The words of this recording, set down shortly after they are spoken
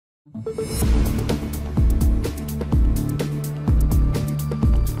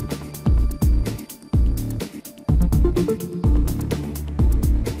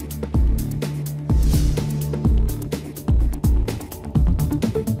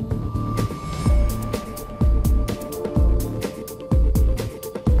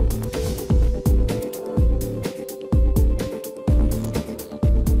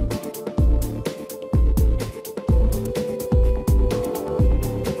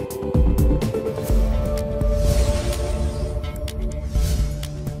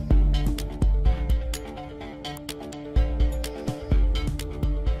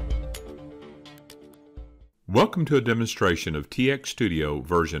Welcome to a demonstration of TxSTUDIO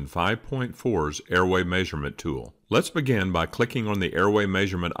version 5.4's Airway Measurement tool. Let's begin by clicking on the Airway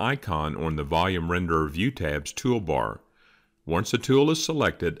Measurement icon on the Volume Renderer View tab's toolbar. Once the tool is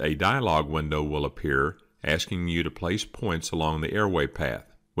selected, a dialog window will appear asking you to place points along the airway path.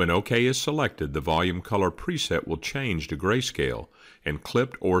 When OK is selected, the volume color preset will change to grayscale and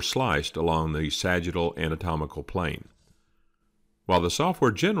clipped or sliced along the sagittal anatomical plane. While the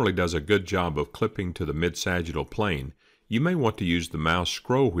software generally does a good job of clipping to the mid-sagittal plane, you may want to use the mouse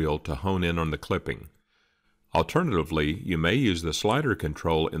scroll wheel to hone in on the clipping. Alternatively, you may use the slider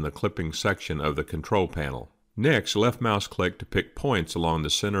control in the clipping section of the control panel. Next, left mouse click to pick points along the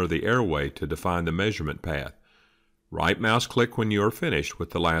center of the airway to define the measurement path. Right mouse click when you are finished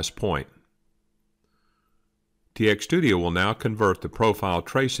with the last point. TxSTUDIO will now convert the profile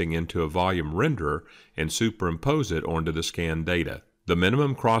tracing into a volume renderer and superimpose it onto the scanned data. The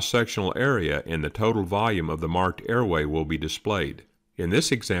minimum cross-sectional area and the total volume of the marked airway will be displayed. In this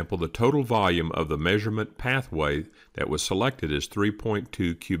example, the total volume of the measurement pathway that was selected is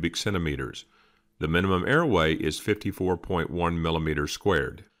 3.2 cubic centimeters. The minimum airway is 54.1 millimeters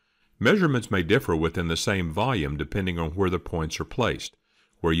squared. Measurements may differ within the same volume depending on where the points are placed,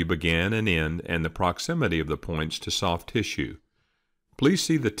 where you begin and end, and the proximity of the points to soft tissue. Please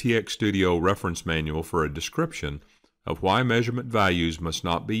see the TxSTUDIO reference manual for a description of why measurement values must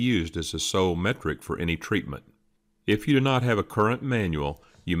not be used as a sole metric for any treatment. If you do not have a current manual,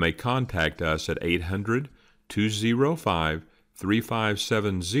 you may contact us at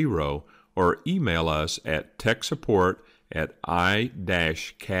 800-205-3570 or email us at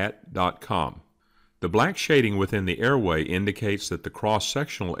techsupport@i-cat.com. The black shading within the airway indicates that the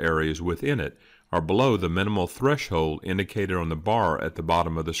cross-sectional areas within it are below the minimal threshold indicated on the bar at the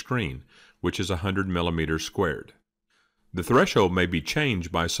bottom of the screen, which is 100 millimeters squared. The threshold may be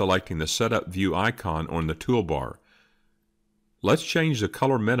changed by selecting the Setup View icon on the toolbar. Let's change the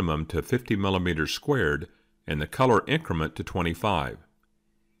color minimum to 50 millimeters squared and the color increment to 25.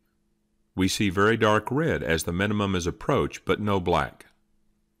 We see very dark red as the minimum is approached, but no black.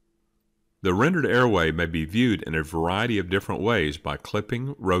 The rendered airway may be viewed in a variety of different ways by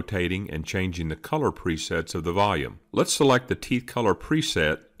clipping, rotating, and changing the color presets of the volume. Let's select the teeth color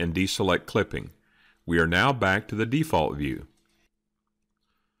preset and deselect clipping. We are now back to the default view.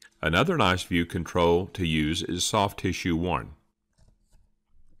 Another nice view control to use is Soft Tissue 1.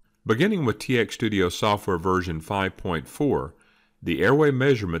 Beginning with TxSTUDIO software version 5.4, the airway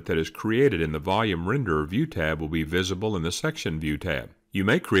measurement that is created in the Volume Renderer View tab will be visible in the Section View tab. You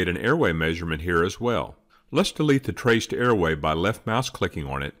may create an airway measurement here as well. Let's delete the traced airway by left mouse clicking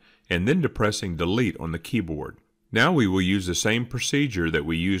on it and then depressing Delete on the keyboard. Now we will use the same procedure that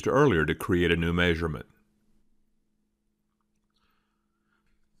we used earlier to create a new measurement.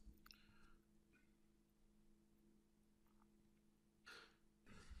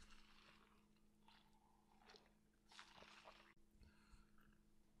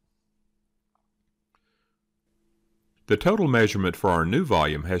 The total measurement for our new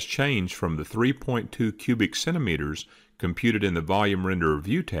volume has changed from the 3.2 cubic centimeters computed in the Volume Renderer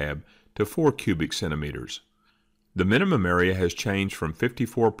View tab to 4 cubic centimeters. The minimum area has changed from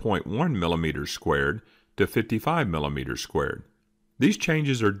 54.1 millimeters squared to 55 millimeters squared. These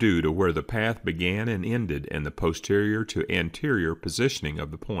changes are due to where the path began and ended and the posterior to anterior positioning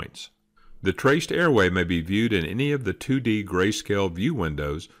of the points. The traced airway may be viewed in any of the 2D grayscale view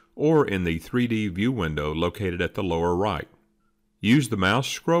windows or in the 3D view window located at the lower right. Use the mouse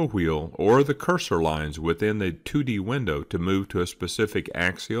scroll wheel or the cursor lines within the 2D window to move to a specific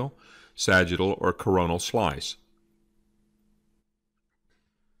axial, sagittal, or coronal slice.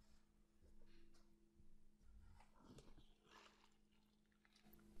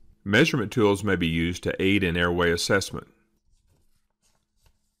 Measurement tools may be used to aid in airway assessment.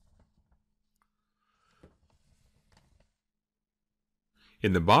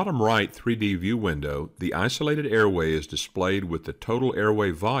 In the bottom right 3D view window, the isolated airway is displayed with the total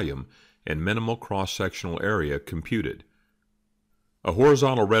airway volume and minimal cross-sectional area computed. A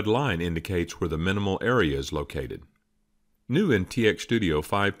horizontal red line indicates where the minimal area is located. New in TxSTUDIO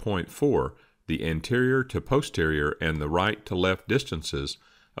 5.4, the anterior to posterior and the right to left distances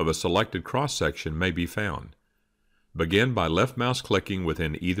of a selected cross-section may be found. Begin by left mouse clicking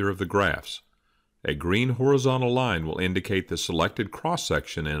within either of the graphs. A green horizontal line will indicate the selected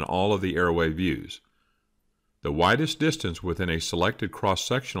cross-section in all of the airway views. The widest distance within a selected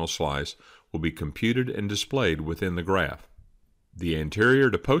cross-sectional slice will be computed and displayed within the graph. The anterior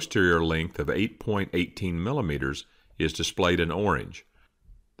to posterior length of 8.18 millimeters is displayed in orange.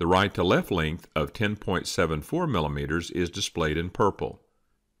 The right to left length of 10.74 millimeters is displayed in purple.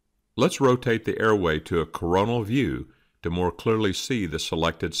 Let's rotate the airway to a coronal view to more clearly see the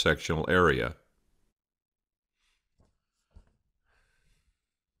selected sectional area.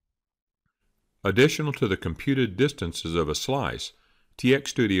 Additional to the computed distances of a slice,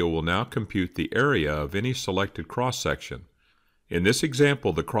 TxSTUDIO will now compute the area of any selected cross-section. In this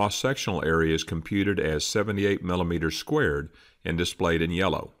example, the cross-sectional area is computed as 78 millimeters squared and displayed in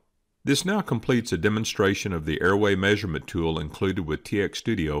yellow. This now completes a demonstration of the airway measurement tool included with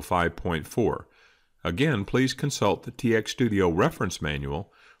TxSTUDIO 5.4. Again, please consult the TxSTUDIO reference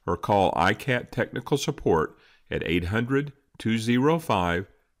manual or call ICAT technical support at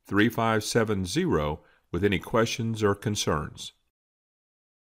 800-205-3570 with any questions or concerns.